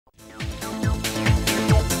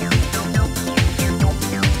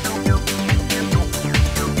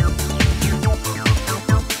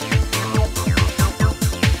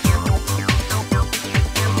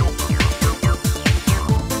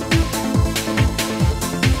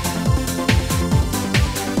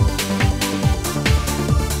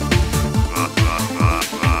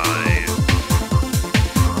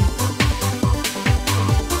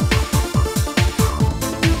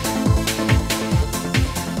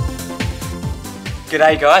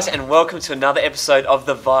G'day guys, and welcome to another episode of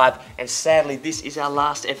The Vibe, and sadly this is our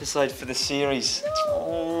last episode for the series.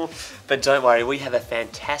 Oh, but don't worry, we have a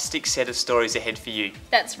fantastic set of stories ahead for you.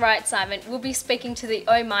 That's right, Simon. We'll be speaking to the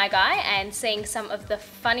Oh My Guy and seeing some of the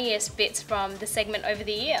funniest bits from the segment over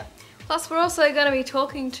the year. Plus, we're also going to be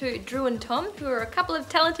talking to Drew and Tom, who are a couple of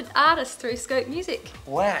talented artists through Scope Music.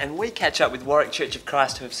 Wow, and we catch up with Warwick Church of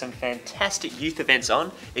Christ, who have some fantastic youth events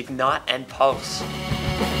on, Ignite and Pulse.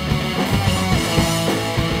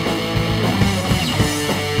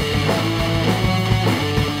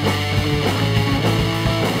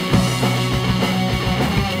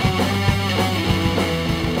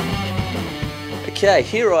 Okay,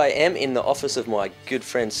 here I am in the office of my good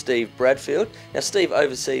friend Steve Bradfield. Now Steve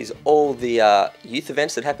oversees all the youth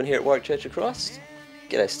events that happen here at Warwick Church of Christ.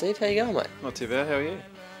 G'day Steve, how you going mate? Not too bad, how are you?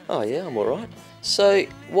 Oh yeah, I'm alright. So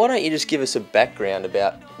why don't you just give us a background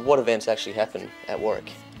about what events actually happen at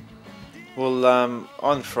Warwick? Well,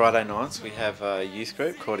 on Friday nights we have a youth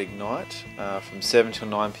group called Ignite from 7 till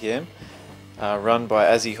 9 p.m. Run by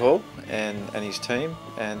Azzy Hall and his team,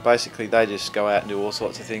 and basically they just go out and do all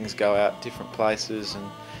sorts of things, go out different places, and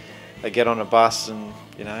they get on a bus and,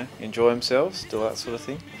 you know, enjoy themselves, do that sort of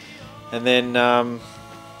thing. And then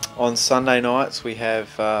on Sunday nights we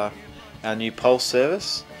have our new Pulse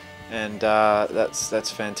service, and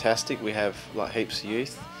that's fantastic. We have like heaps of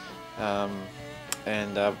youth,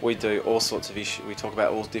 and we do all sorts of issues. We talk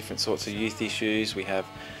about all different sorts of youth issues. We have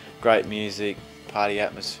great music, party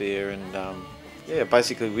atmosphere, and yeah,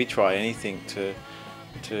 basically we try anything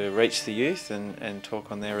to reach the youth and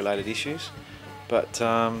talk on their related issues. But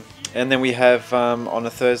and then we have on a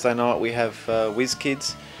Thursday night we have Whiz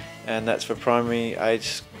Kids, and that's for primary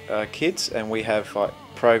age kids, and we have like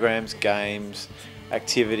programs, games,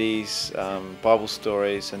 activities, Bible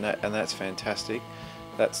stories, and that's fantastic.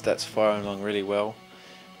 That's firing along really well.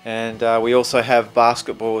 And we also have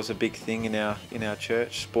basketball as a big thing in our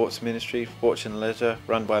church, sports ministry, Sports and Leisure,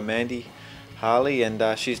 run by Mandy Harley, and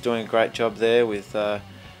she's doing a great job there with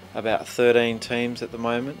about 13 teams at the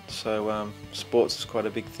moment, so sports is quite a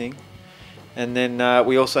big thing. And then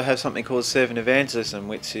we also have something called Servant Evangelism,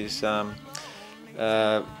 which is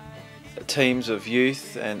teams of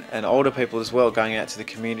youth and older people as well going out to the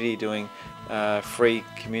community doing free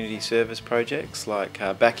community service projects like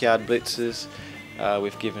backyard blitzes.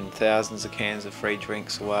 We've given thousands of cans of free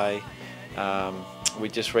drinks away. We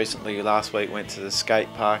just recently, last week, went to the skate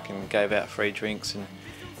park and gave out free drinks, and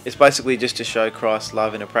it's basically just to show Christ's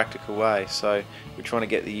love in a practical way. So we're trying to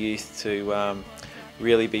get the youth to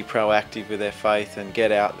really be proactive with their faith and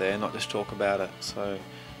get out there, not just talk about it. So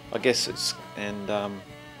I guess it's, and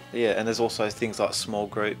yeah, and there's also things like small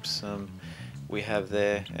groups we have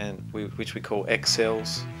there, and which we call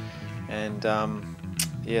Excels, and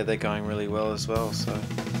yeah, they're going really well as well, so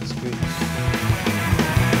it's good.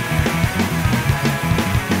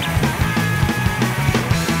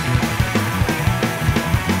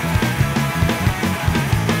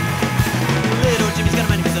 Little Jimmy's got a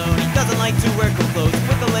mind of his own. He doesn't like to wear cool clothes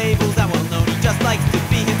with the labels that well known. He just likes to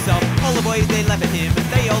be himself. All the boys, they laugh at him, and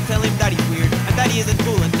they all tell him that he's weird and that he isn't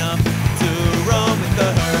cool enough to roam with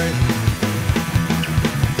the herd.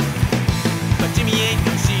 But Jimmy ain't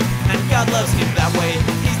no sheep, and God loves him that way.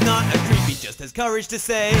 He's not a creep, he just has courage to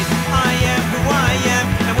say, I am who I am,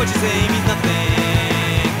 and what you say means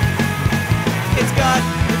nothing. It's God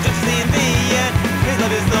who judges in the end. His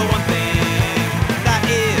love is the one thing that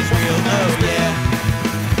is real, oh yeah.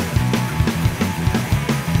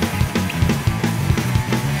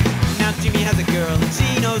 Now Jimmy has a girl, and she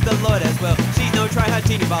knows the Lord as well. She's no try-hard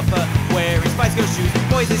teeny bopper, wearing Spice Girl shoes.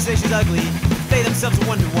 Boys, they say she's ugly. They themselves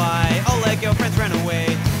wonder why all their girlfriends ran away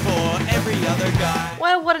for every other guy.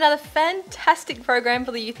 Well, what another fantastic program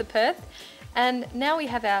for the youth of Perth. And now we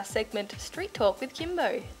have our segment Street Talk with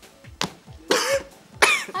Kimbo.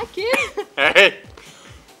 Hi, Kim. Hey!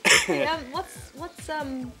 Hey, what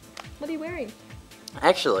are you wearing?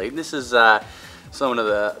 Actually, this is some of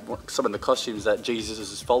the costumes that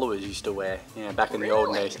Jesus' followers used to wear, you know, back in the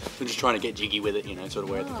olden days. We're just trying to get jiggy with it, you know, sort of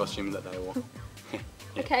wear the costume that they wore. Yeah.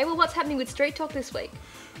 Okay, well, what's happening with Street Talk this week?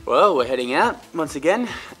 Well, we're heading out once again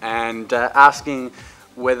and asking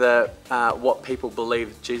whether what people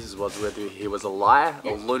believed Jesus was, whether he was a liar,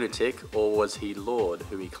 a lunatic, or was he Lord,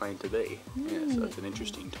 who he claimed to be. Yeah, so it's an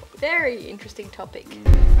interesting topic. Very interesting topic.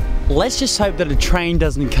 Let's just hope that a train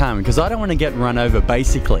doesn't come, because I don't want to get run over,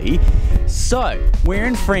 basically. So, we're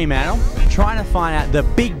in Fremantle, trying to find out the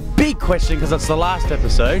big question, because it's the last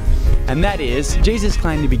episode, and that is, Jesus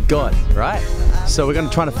claimed to be God, right? So we're going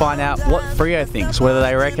to try to find out what Freo thinks, whether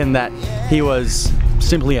they reckon that he was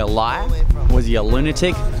simply a liar, was he a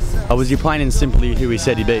lunatic, or was he plain and simply who he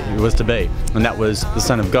said he was to be, and that was the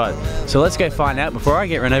Son of God? So let's go find out before I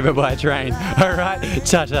get run over by a train. All right,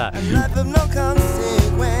 ta-ta. Life of no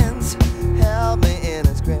consequence, held me in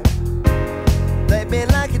its grip. They be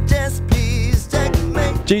like a just please take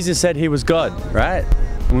me. Jesus said he was God, right?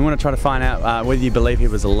 And we want to try to find out whether you believe he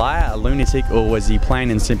was a liar, a lunatic, or was he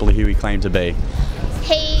plain and simply who he claimed to be?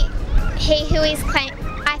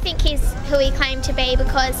 I think he's who he claimed to be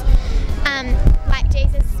because, like,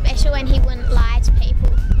 Jesus is special and he wouldn't lie to people.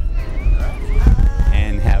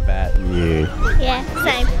 And how about you? Yeah,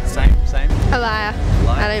 same. Same? A liar.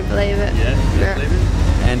 I don't believe it. Yeah, you don't believe it?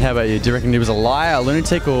 And how about you? Do you reckon he was a liar, a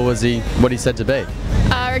lunatic, or was he what he said to be?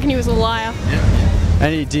 I reckon he was a liar.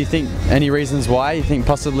 Yeah. Do you think any reasons why you think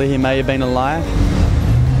possibly he may have been a liar?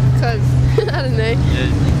 Because, I don't know.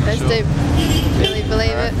 Yeah, I just don't really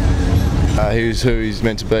believe it. He's who he's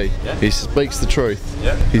meant to be. Yeah. He speaks the truth.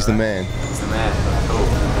 Yeah. He's the man. He's the man. Cool.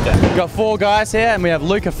 Okay. We've got 4 guys here, and we have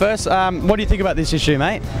Luca first. What do you think about this issue,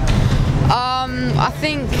 mate? I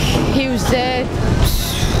think he was there.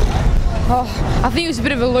 I think he was a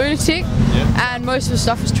bit of a lunatic, and most of the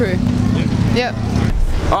stuff was true. Yep.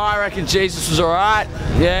 I reckon Jesus was alright.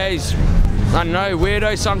 Yeah, he's, I don't know,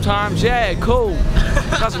 weirdo sometimes. Yeah, cool.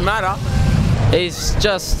 Doesn't matter. He's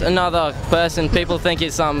just another person. People think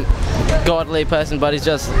he's some godly person, but he's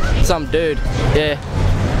just some dude. Yeah.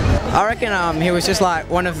 I reckon he was just like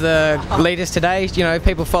one of the leaders today. You know,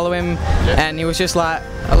 people follow him, and he was just like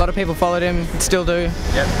a lot of people followed him, still do.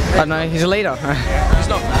 Yep. I don't know. He's a leader. He's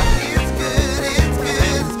not bad.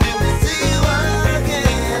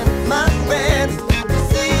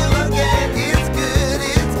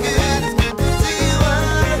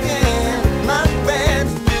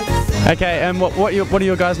 Okay, and what are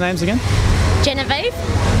your guys' names again? Genevieve?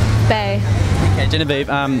 Bay. Okay, Genevieve,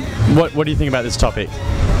 what do you think about this topic?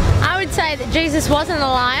 I would say that Jesus wasn't a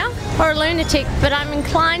liar or a lunatic, but I'm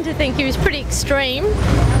inclined to think he was pretty extreme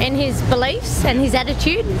in his beliefs and his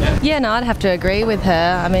attitude. Yeah, no, I'd have to agree with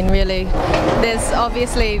her. I mean, really, there's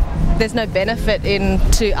no benefit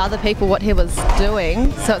to other people what he was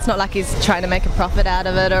doing, so it's not like he's trying to make a profit out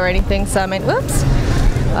of it or anything. So I mean, whoops.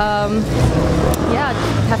 Yeah, I'd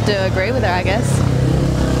have to agree with her, I guess.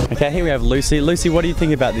 Okay, here we have Lucy. Lucy, what do you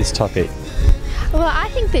think about this topic? Well, I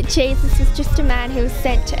think that Jesus was just a man who was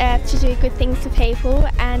sent to earth to do good things for people,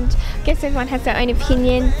 and I guess everyone has their own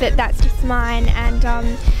opinion, but that's just mine. And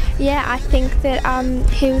yeah, I think that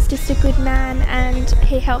he was just a good man and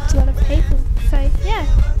he helped a lot of people. So yeah.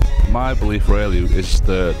 My belief really is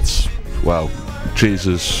that, well,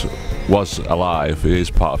 Jesus was alive. He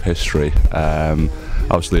is part of history.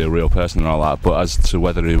 Obviously a real person and all that, but as to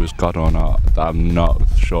whether he was God or not, I'm not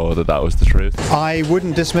sure that was the truth. I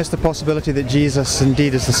wouldn't dismiss the possibility that Jesus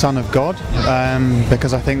indeed is the Son of God,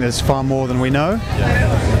 because I think there's far more than we know.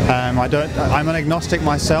 I'm an agnostic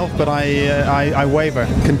myself, but I waver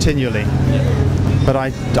continually. But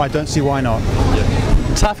I don't see why not.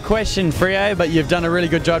 Tough question, Frio, but you've done a really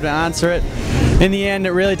good job to answer it. In the end,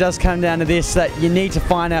 it really does come down to this, that you need to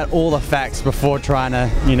find out all the facts before trying to,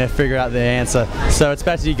 figure out the answer. So it's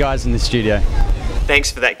back to you guys in the studio. Thanks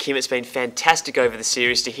for that, Kim. It's been fantastic over the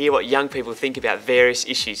series to hear what young people think about various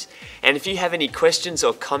issues. And if you have any questions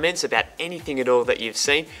or comments about anything at all that you've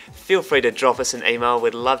seen, feel free to drop us an email.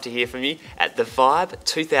 We'd love to hear from you at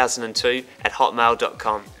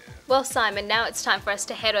thevibe2002@hotmail.com. Well, Simon, now it's time for us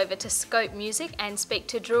to head over to Scope Music and speak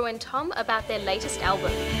to Drew and Tom about their latest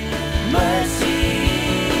album.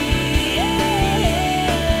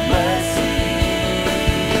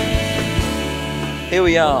 Here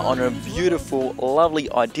we are on a beautiful, lovely,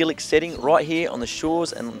 idyllic setting right here on the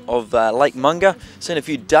shores of Lake Munga. Seen a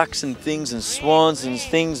few ducks and things and swans and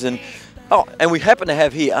things, and we happen to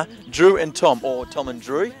have here Drew and Tom, or Tom and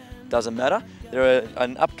Drew, doesn't matter. They're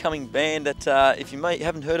an upcoming band that if you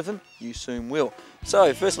haven't heard of them, you soon will.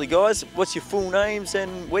 So firstly guys, what's your full names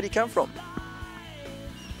and where do you come from?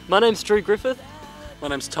 My name's Drew Griffith. My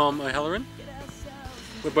name's Tom O'Halloran.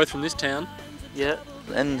 We're both from this town. Yeah.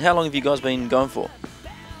 And how long have you guys been going for?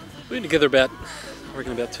 We've been together about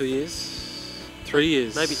 2 years. 3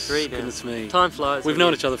 years. Maybe 3 now. Goodness me. Time flies. We've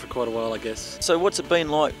known each other for quite a while, I guess. So what's it been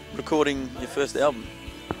like recording your first album?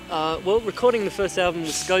 Well, recording the first album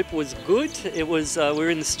with Scope was good. It was we were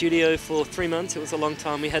in the studio for 3 months. It was a long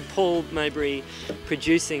time. We had Paul Mabry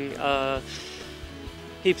producing.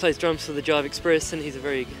 He plays drums for the Jive Express, and he's a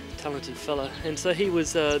very talented fella. And so he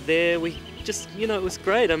was there. We just, it was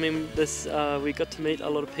great. I mean, we got to meet a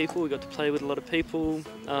lot of people. We got to play with a lot of people.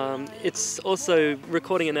 It's also,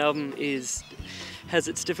 recording an album is has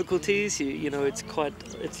its difficulties. You know,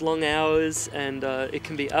 it's long hours, and it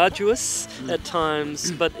can be arduous at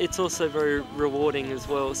times, but it's also very rewarding as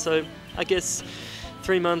well. So I guess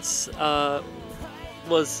 3 months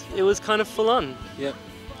was kind of full on. Yep.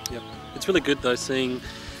 It's really good though, seeing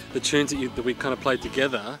the tunes that we kind of played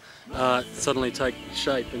together suddenly take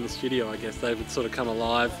shape in the studio. I guess they would sort of come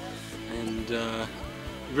alive and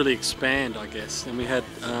really expand, I guess. And we had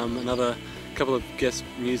another couple of guest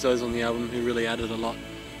musos on the album who really added a lot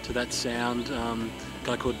to that sound. A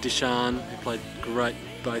guy called Dishan, who played great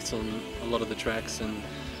bass on a lot of the tracks, and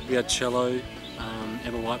we had cello.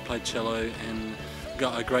 Emma White played cello, and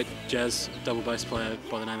got a great jazz double bass player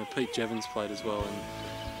by the name of Pete Jevons played as well. And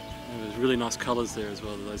there was really nice colours there as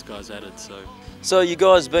well that those guys added. So you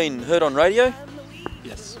guys been heard on radio?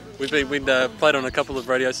 Yes, we'd played on a couple of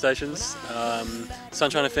radio stations,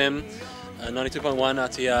 Sunshine FM, 92.1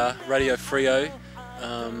 RTR, Radio Frio,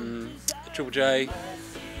 Triple J,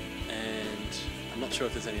 and I'm not sure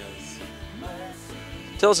if there's any others.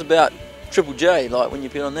 Tell us about Triple J, like when you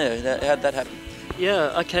put on there, how'd that happen?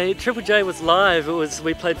 Yeah, okay, Triple J was live.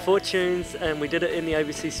 We played 4 tunes and we did it in the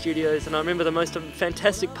ABC studios, and I remember the most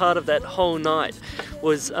fantastic part of that whole night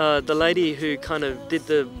was the lady who kind of did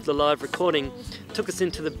the live recording took us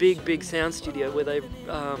into the big sound studio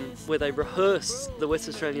where they rehearsed the West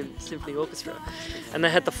Australian Symphony Orchestra, and they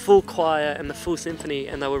had the full choir and the full symphony,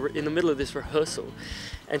 and they were in the middle of this rehearsal,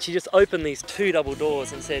 and she just opened these 2 double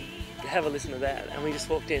doors and said, have a listen to that, and we just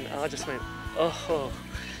walked in and I just went, oh,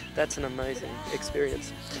 that's an amazing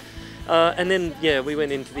experience. And then we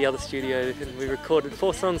went into the other studio and we recorded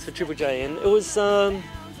 4 songs for Triple J, and it was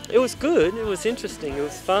good, it was interesting, it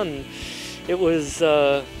was fun, it was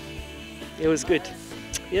good.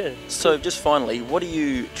 Yeah. So just finally, what are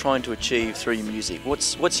you trying to achieve through your music?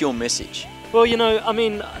 What's your message? Well, you know, I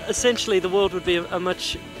mean, essentially the world would be a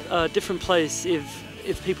much different place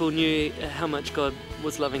if people knew how much God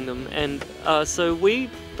was loving them, and so we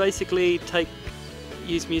basically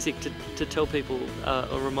use music to tell people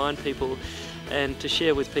or remind people and to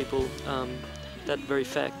share with people that very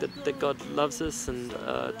fact that God loves us, and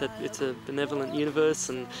that it's a benevolent universe,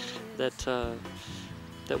 and that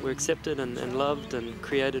we're accepted and loved and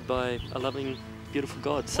created by a loving, beautiful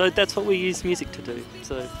God. So that's what we use music to do.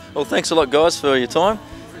 So, well, thanks a lot, guys, for your time.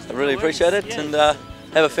 I really appreciate it, and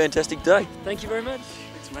have a fantastic day. Thank you very much.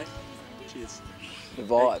 Thanks, mate. Cheers. The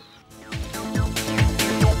vibe.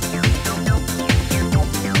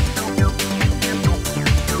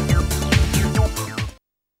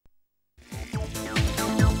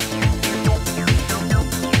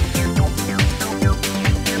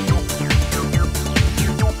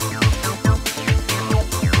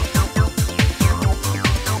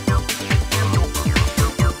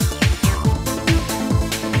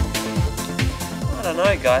 I don't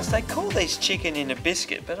know, guys, they call these chicken in a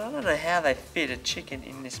biscuit, but I don't know how they fit a chicken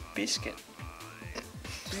in this biscuit.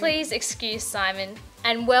 Please excuse Simon,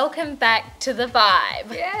 and welcome back to The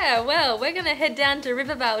Vibe. Yeah, well, we're going to head down to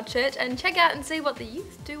Rivervale Church and check out and see what the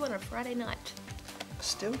youth do on a Friday night. I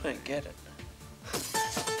still don't get it.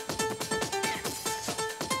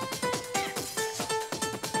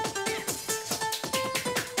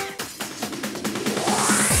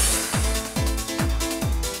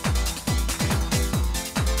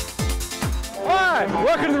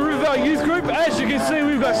 Welcome to the Rivervale Youth Group. As you can see,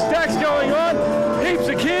 we've got stacks going on, heaps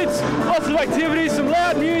of kids, lots of activities, some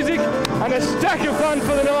loud music, and a stack of fun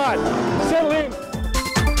for the night. Settle in.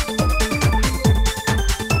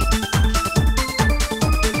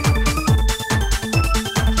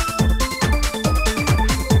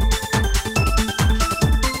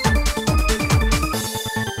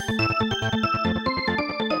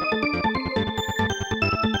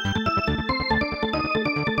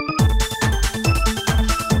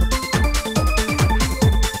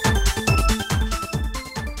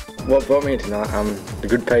 What brought me here tonight, the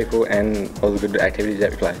good people and all the good activities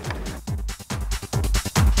that we play.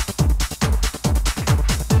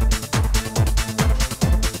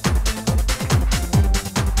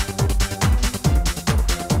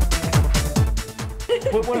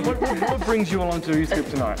 What brings you along to the youth group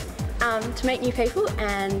tonight? To meet new people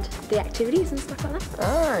and the activities and stuff like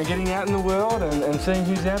that. Getting out in the world and seeing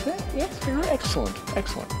who's out there? Yes, pretty much. Excellent,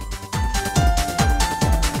 excellent.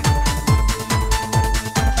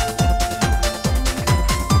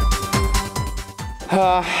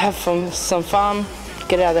 Have some fun,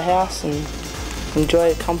 get out of the house and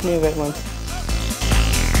enjoy the company of everyone.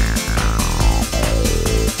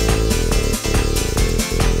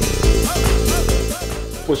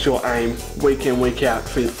 What's your aim, week in, week out,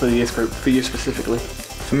 for the youth group, for you specifically?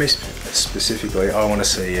 For me specifically, I want to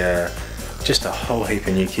see just a whole heap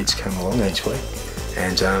of new kids come along each week.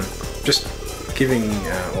 and just giving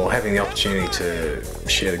or having the opportunity to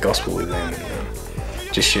share the gospel with them,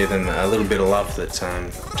 and just share them a little bit of love that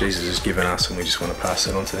Jesus has given us, and we just want to pass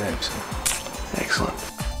it on to them. So. Excellent.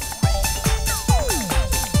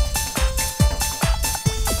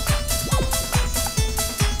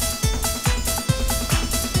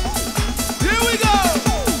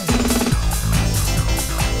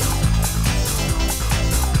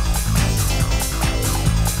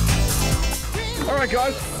 Alright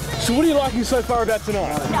guys, so what are you liking so far about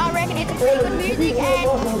tonight? I reckon it's pretty good music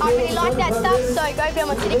and I really like that stuff, so go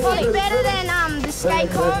Belmont City. Probably better than the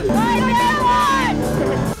skate comp. Go Belmont!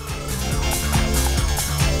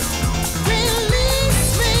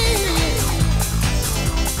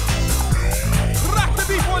 Rock the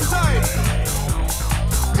beat one time.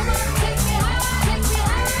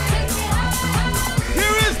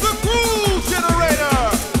 Here is the Groove Generator.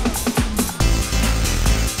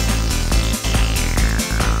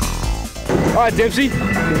 Alright Dempsey,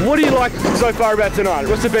 what do you like so far about tonight?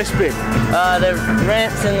 What's the best bit? The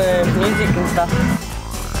ramps and the music and stuff.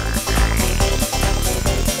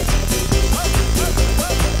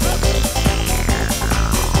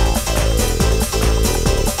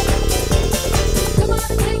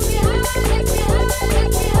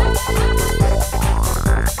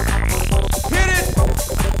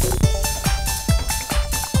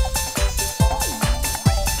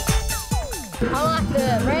 I like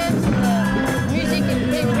the ramps and the music and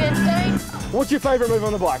keeping me entertained. What's your favourite move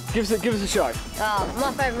on the bike? Give us a show.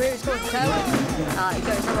 My favourite move is called the tailwhip. It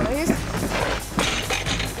goes on like this.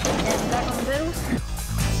 And back on the pedals.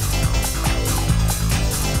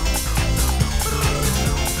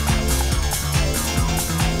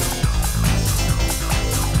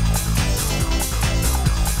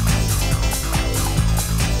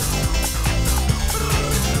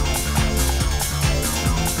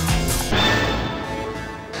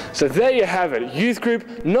 So there you have it, youth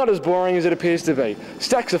group, not as boring as it appears to be.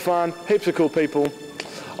 Stacks of fun, heaps of cool people,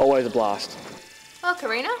 always a blast. Well,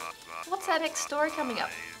 Karina, what's our next story coming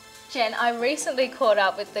up? Jen, I recently caught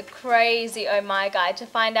up with the crazy Oh My guy to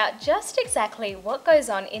find out just exactly what goes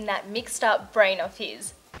on in that mixed up brain of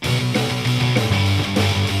his.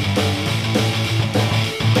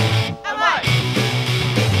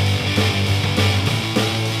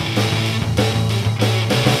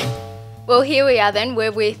 Well, here we are then. We're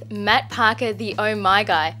with Matt Parker, the Oh My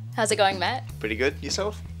guy. How's it going, Matt? Pretty good.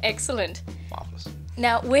 Yourself? Excellent. Marvellous.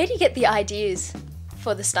 Now, where do you get the ideas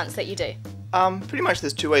for the stunts that you do? Pretty much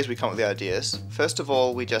there's two ways we come up with the ideas. First of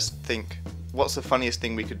all, we just think, what's the funniest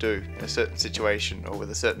thing we could do in a certain situation or with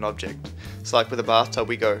a certain object? So like with a bathtub,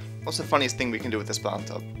 we go, what's the funniest thing we can do with this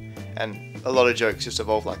bathtub? And a lot of jokes just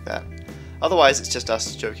evolve like that. Otherwise, it's just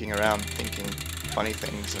us joking around, thinking funny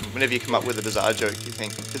things, and whenever you come up with a bizarre joke, you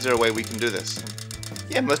think, is there a way we can do this? And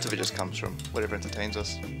yeah, most of it just comes from whatever entertains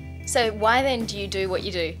us. So why then do you do what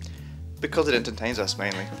you do? Because it entertains us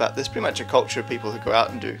mainly, but there's pretty much a culture of people who go out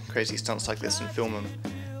and do crazy stunts like this and film them.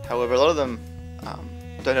 However, a lot of them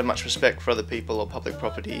don't have much respect for other people or public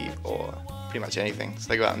property or pretty much anything, so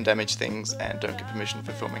they go out and damage things and don't get permission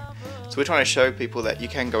for filming. So we're trying to show people that you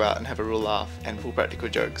can go out and have a real laugh and pull practical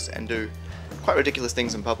jokes and do quite ridiculous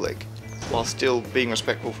things in public, while still being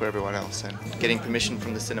respectful for everyone else and getting permission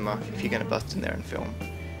from the cinema if you're going to bust in there and film,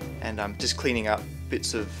 and just cleaning up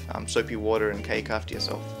bits of soapy water and cake after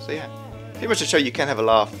yourself. So yeah, pretty much to show you can have a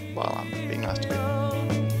laugh while being nice to people.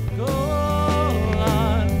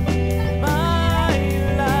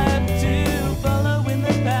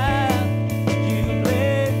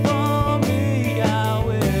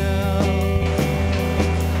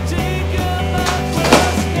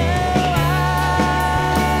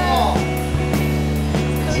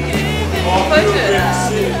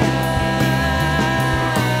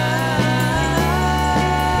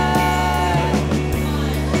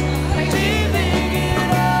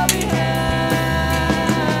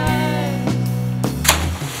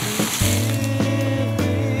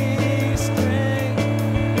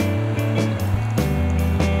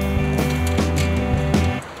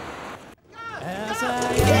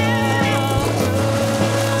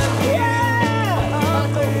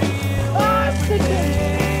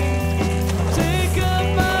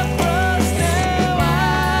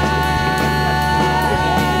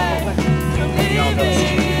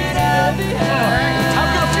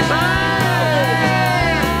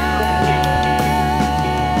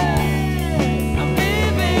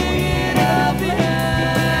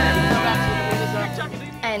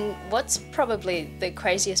 What's probably the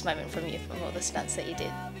craziest moment from you from all the stunts that you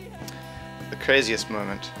did? The craziest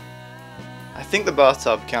moment? I think the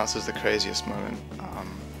bathtub counts as the craziest moment.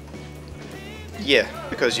 Yeah,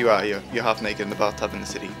 because you're half naked in the bathtub in the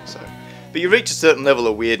city. So, but you reach a certain level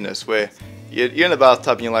of weirdness where you're in the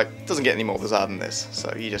bathtub and you're like, it doesn't get any more bizarre than this.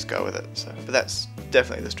 So you just go with it. So, but that's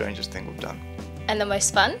definitely the strangest thing we've done. And the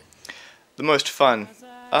most fun? The most fun.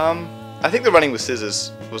 I think the running with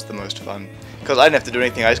scissors was the most fun because I didn't have to do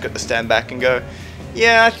anything. I just got to stand back and go,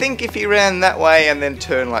 yeah, I think if he ran that way and then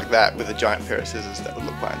turn like that with a giant pair of scissors, that would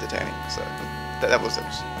look quite entertaining. So that was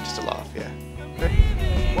just a laugh, yeah. Okay.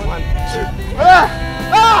 1, 2.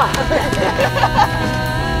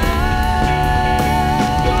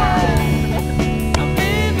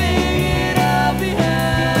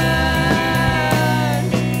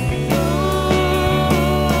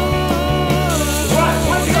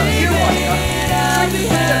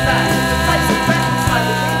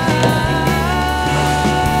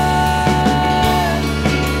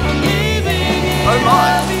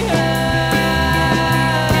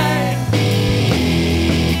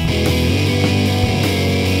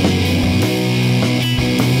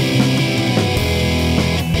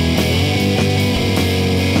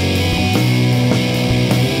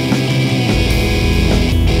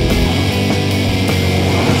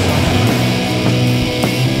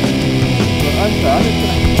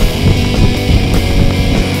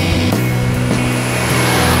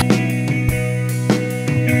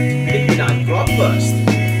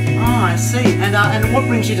 I see. And what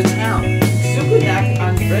brings you to town? Supernacht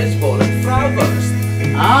and Dresbol and Frauwurst.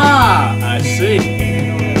 Ah, I see.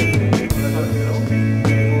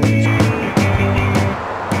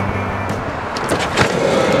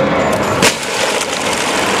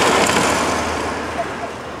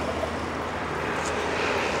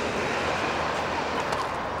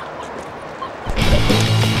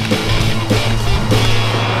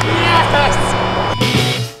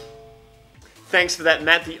 Thanks for that,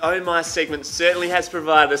 Matt. The Oh My segment certainly has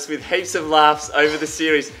provided us with heaps of laughs over the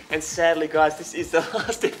series. And sadly, guys, this is the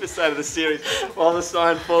last episode of the series while the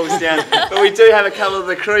sign falls down. But we do have a couple of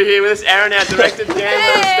the crew here with us. Aaron, our director, Dan,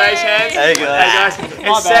 little stage hands. Hey guys.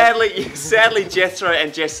 And sadly, Jethro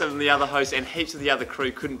and Jess and the other hosts and heaps of the other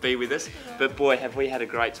crew couldn't be with us. But boy, have we had a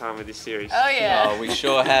great time with this series. Oh yeah. Oh, we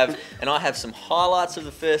sure have. And I have some highlights of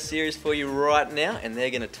the first series for you right now, and they're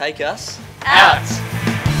going to take us out.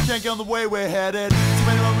 Can't get on the way we're headed. Too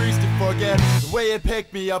many memories to forget. The way it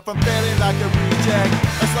picked me up from failing like a reject.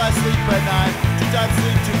 A slight sleep at night. 2 times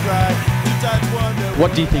sleep to cry. 2 times wonder.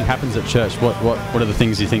 What do you think happens at church? What are the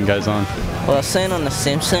things you think goes on? Well, I've seen on The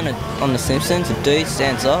Simpsons, a dude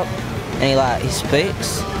stands up and he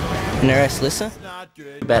speaks, and the rest listen.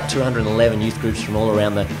 About 211 youth groups from all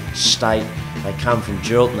around the state. They come from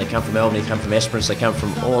Geraldton, they come from Albany, they come from Esperance, they come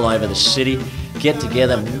from all over the city. Get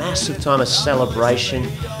together, massive time of celebration,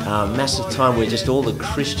 massive time where just all the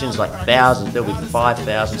Christians, like thousands, there'll be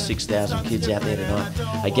 5,000, 6,000 kids out there tonight.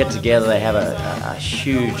 They get together, they have a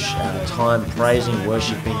huge time praising,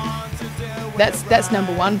 worshipping. That's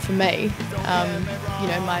number one for me. You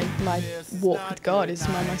know, my walk with God is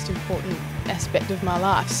my most important aspect of my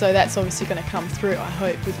life. So that's obviously going to come through, I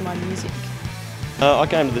hope, with my music. I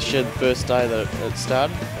came to the shed the first day that it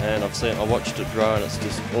started, and I watched it grow, and it's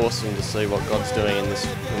just awesome to see what God's doing in this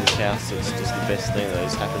house. It's just the best thing that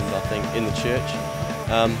has happened, I think, in the church.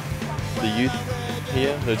 The youth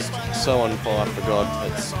here, they're just so on fire for God.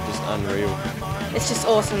 It's just unreal. It's just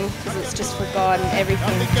awesome because it's just for God and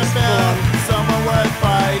everything. Just someone worth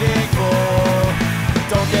fighting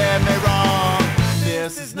for. Don't get me wrong,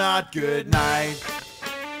 this is not good night.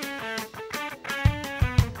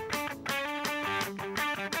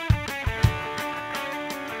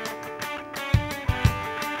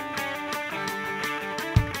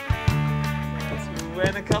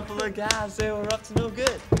 When a couple of guys, they were up to no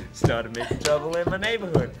good. Started making trouble in my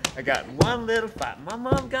neighborhood. I got in one little fight. My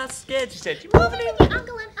mom got scared. She said, "You moving in your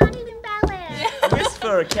uncle and auntie in Bel Air." I whisked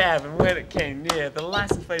for a cab, and when it came near, the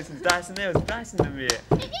license plate was dice, and there was dice in the mirror.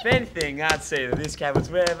 If anything, I'd say that this cab was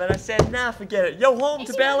rare, but I said, "Nah, forget it. Yo, home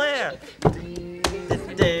to Bel Air."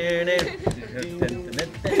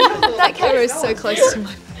 That camera is so close to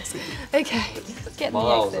my face. Okay, get the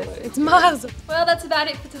access. It's miles. Well, that's about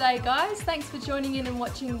it for today, guys. Thanks for joining in and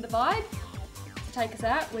watching The Vibe. To take us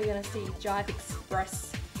out, we're going to see Jive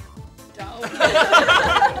Express.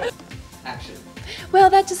 Action. Well,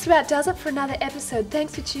 that just about does it for another episode.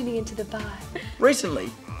 Thanks for tuning into The Vibe.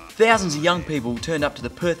 Recently, thousands of young people turned up to the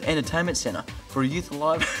Perth Entertainment Centre for a Youth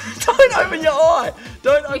Alive. Don't open your eye!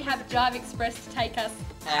 We have Jive Express to take us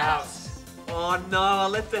out. Oh no, I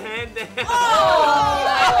left the hand down.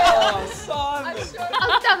 Oh, Simon! I was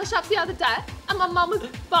down the shop the other day and my mum was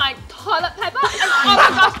buying toilet paper and oh my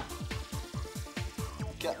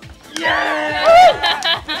gosh. Yeah!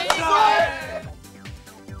 Yeah!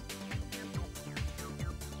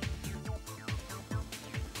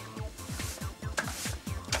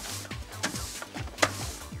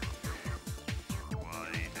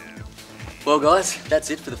 Well guys, that's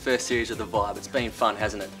it for the first series of The Vibe. It's been fun,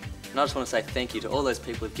 hasn't it? And I just want to say thank you to all those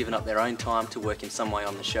people who've given up their own time to work in some way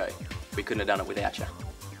on the show. We couldn't have done it without you.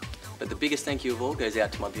 But the biggest thank you of all goes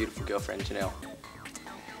out to my beautiful girlfriend, Janelle.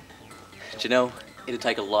 Janelle, it'd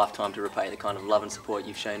take a lifetime to repay the kind of love and support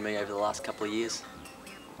you've shown me over the last couple of years.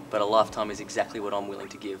 But a lifetime is exactly what I'm willing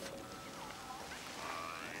to give.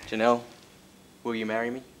 Janelle, will you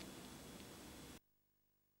marry me?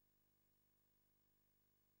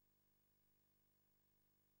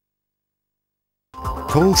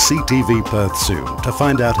 Call CTV Perth soon to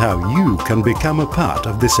find out how you can become a part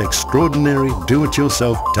of this extraordinary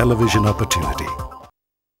do-it-yourself television opportunity.